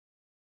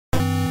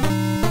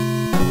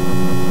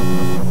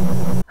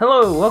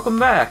Hello, welcome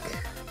back.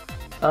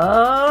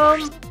 I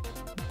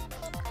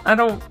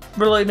don't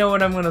really know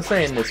what I'm gonna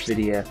say in this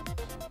video.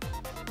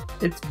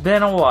 It's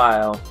been a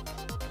while.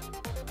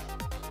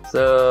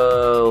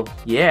 So,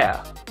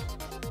 yeah.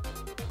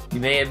 You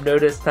may have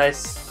noticed I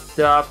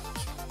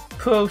stopped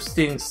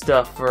posting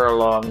stuff for a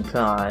long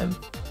time.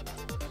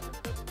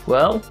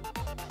 Well,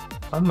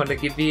 I'm gonna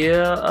give you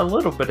a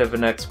little bit of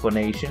an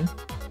explanation.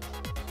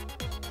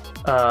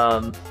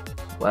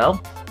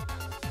 Well,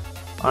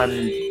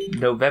 on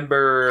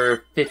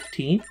November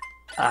 15th,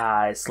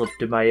 I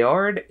slipped in my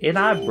yard and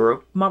I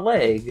broke my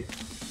leg.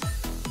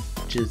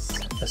 Which is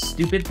a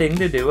stupid thing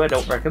to do, I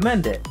don't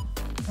recommend it.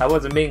 I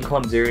wasn't being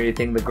clumsy or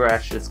anything, the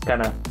grass just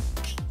kinda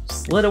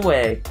slid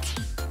away.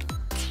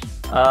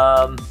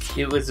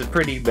 It was a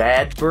pretty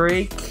bad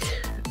break.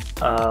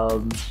 I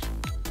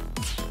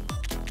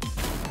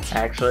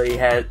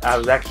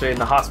was actually in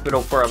the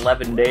hospital for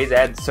 11 days. I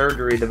had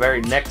surgery the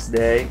very next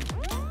day.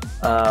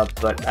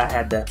 But I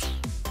had to,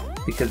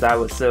 because I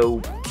was so,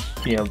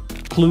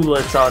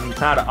 clueless on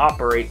how to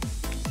operate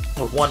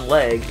with one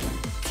leg,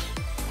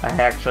 I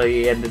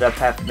actually ended up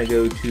having to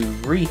go to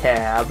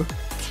rehab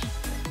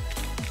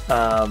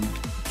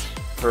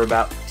for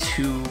about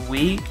 2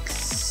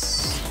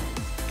 weeks.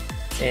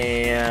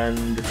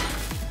 And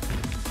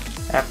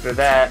after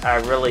that,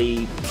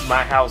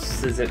 my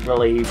house isn't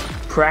really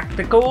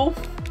practical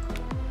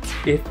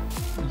if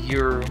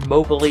you're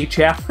mobily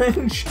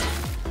challenged.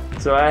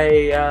 So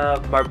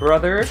my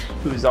brother,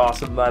 who's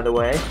awesome by the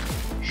way,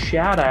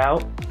 shout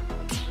out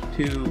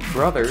to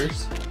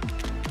brothers,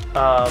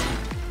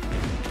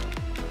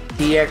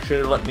 he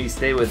actually let me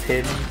stay with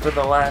him for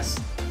the last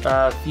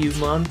few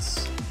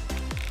months,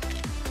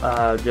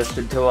 just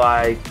until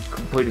I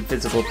completed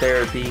physical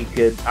therapy.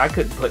 I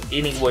couldn't put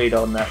any weight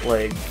on that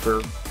leg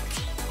for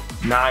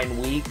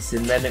 9 weeks,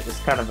 and then it was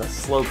kind of a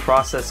slow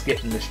process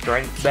getting the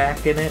strength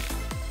back in it.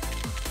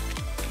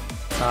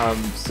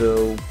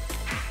 So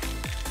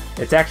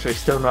it's actually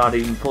still not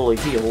even fully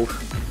healed,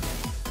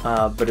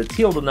 but it's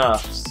healed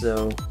enough,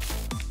 so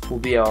we'll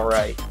be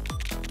alright.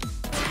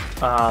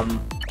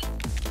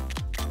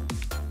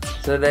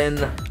 So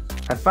then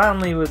I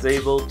finally was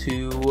able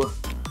to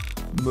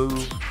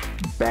move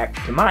back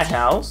to my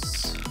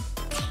house,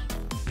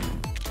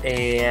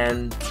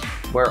 and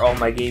where all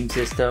my game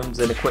systems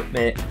and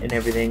equipment and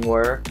everything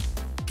were.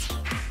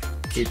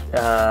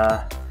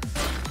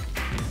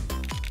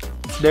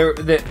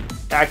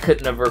 I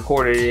couldn't have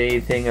recorded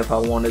anything if I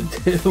wanted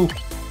to.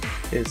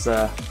 It's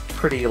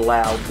pretty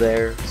loud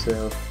there,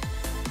 so,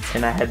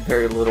 and I had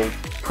very little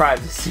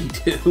privacy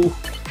too,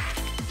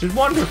 which is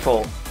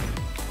wonderful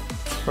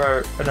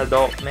for an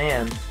adult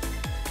man.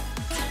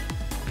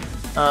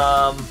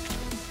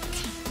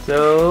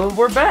 So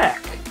we're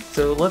back.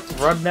 So let's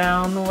run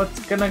down what's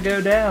gonna go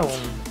down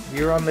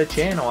here on the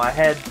channel. I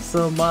had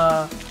some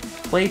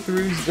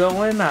playthroughs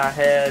going. I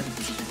had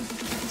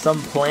some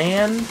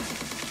planned.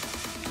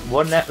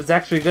 One that was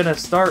actually going to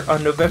start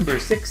on November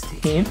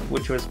 16th,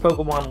 which was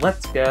Pokemon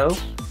Let's Go.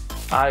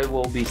 I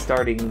will be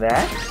starting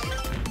that.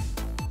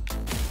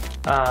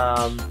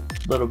 A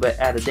little bit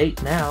out of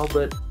date now,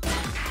 but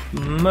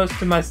most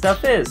of my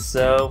stuff is,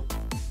 so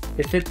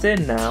it fits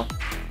in now.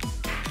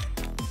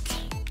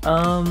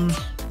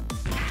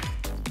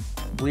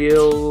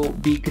 We'll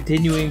be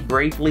continuing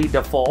Bravely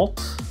Default.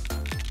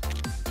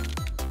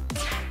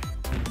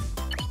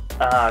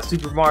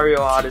 Super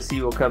Mario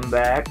Odyssey will come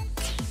back.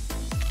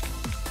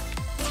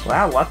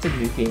 Wow, lots of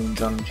new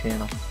games on the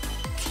channel.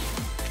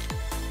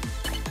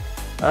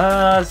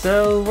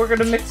 So we're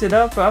gonna mix it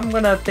up. I'm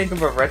gonna think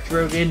of a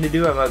retro game to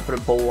do. I might put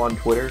a poll on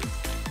Twitter.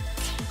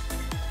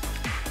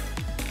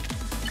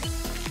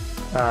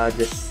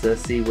 Just to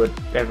see what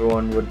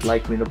everyone would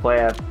like me to play.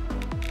 I've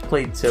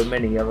played so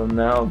many of them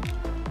now.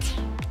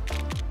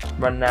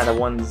 Running out of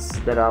ones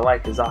that I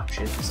like as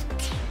options.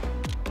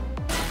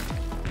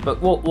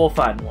 But we'll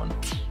find one.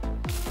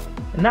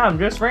 And now I'm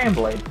just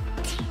rambling.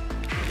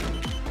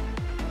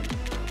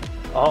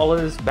 All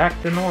is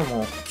back to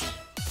normal.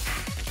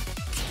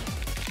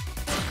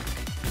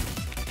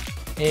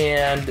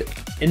 And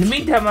in the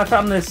meantime, I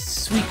found this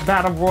sweet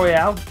Battle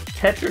Royale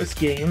Tetris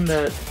game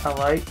that I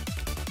like.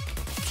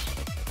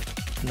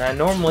 And I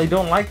normally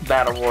don't like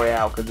Battle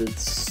Royale because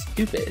it's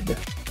stupid.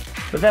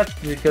 But that's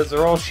because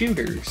they're all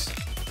shooters.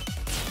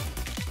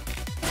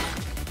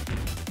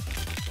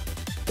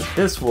 But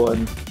this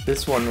one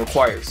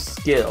requires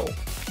skill.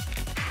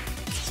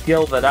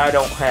 Skill that I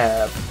don't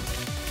have.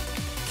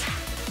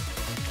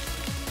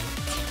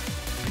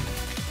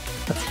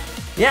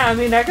 Yeah, I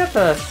mean, I got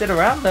to sit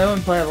around though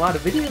and play a lot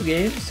of video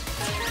games,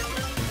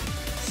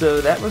 so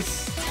that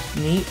was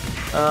neat.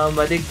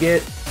 I did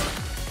get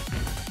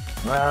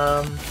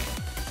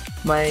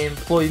my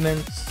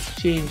employment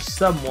changed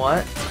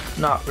somewhat,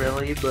 not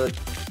really, but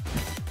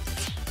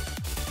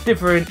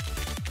different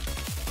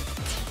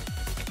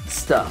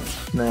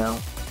stuff now.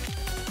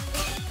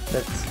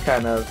 That's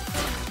kind of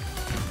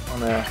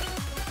on a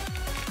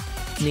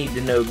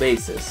need-to-know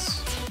basis.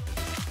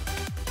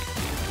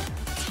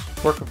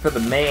 Working for the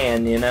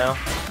man, you know?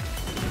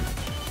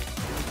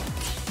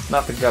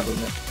 not the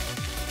government.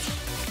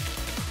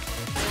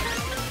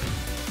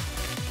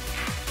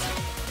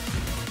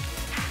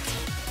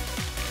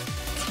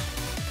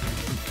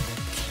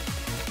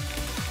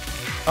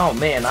 Oh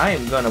man, I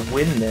am gonna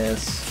win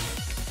this.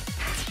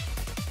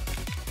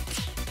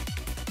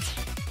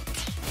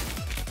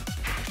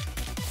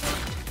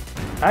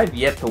 I've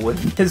yet to win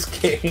this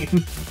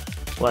game.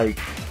 Like,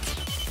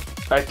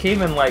 I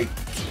came in like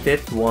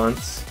 5th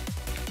once.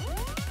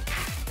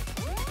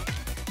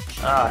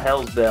 Ah,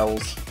 hell's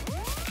bells.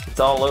 It's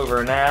all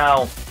over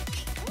now.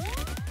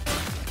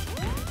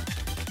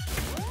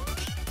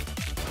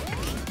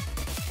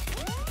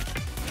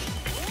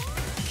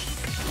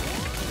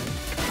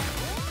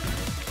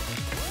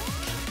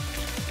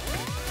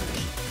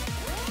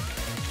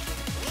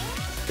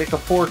 Stick a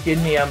fork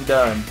in me, I'm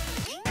done.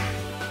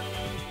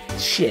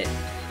 Shit.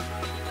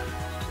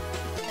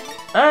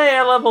 Hey,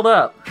 I leveled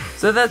up.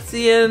 So that's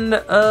the end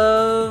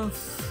of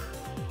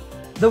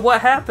the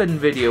What Happened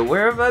video.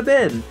 Where have I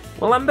been?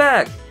 Well, I'm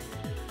back.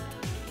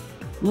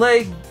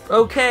 Leg,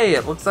 okay,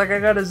 it looks like I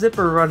got a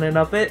zipper running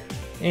up it,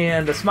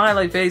 and a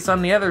smiley face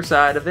on the other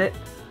side of it.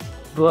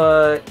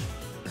 But,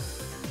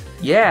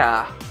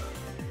 yeah.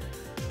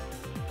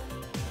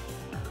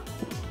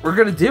 We're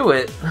gonna do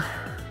it.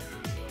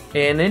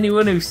 And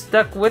anyone who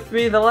stuck with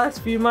me the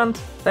last few months,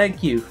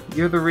 thank you.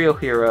 You're the real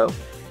hero.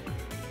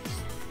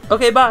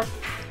 Okay, bye.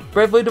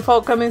 Bravely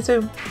Default coming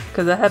soon,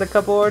 because I had a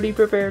couple already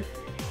prepared.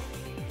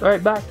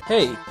 Alright, bye.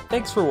 Hey,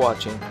 thanks for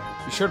watching.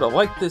 Be sure to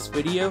like this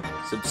video,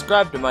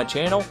 subscribe to my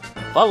channel,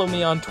 follow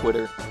me on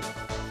Twitter.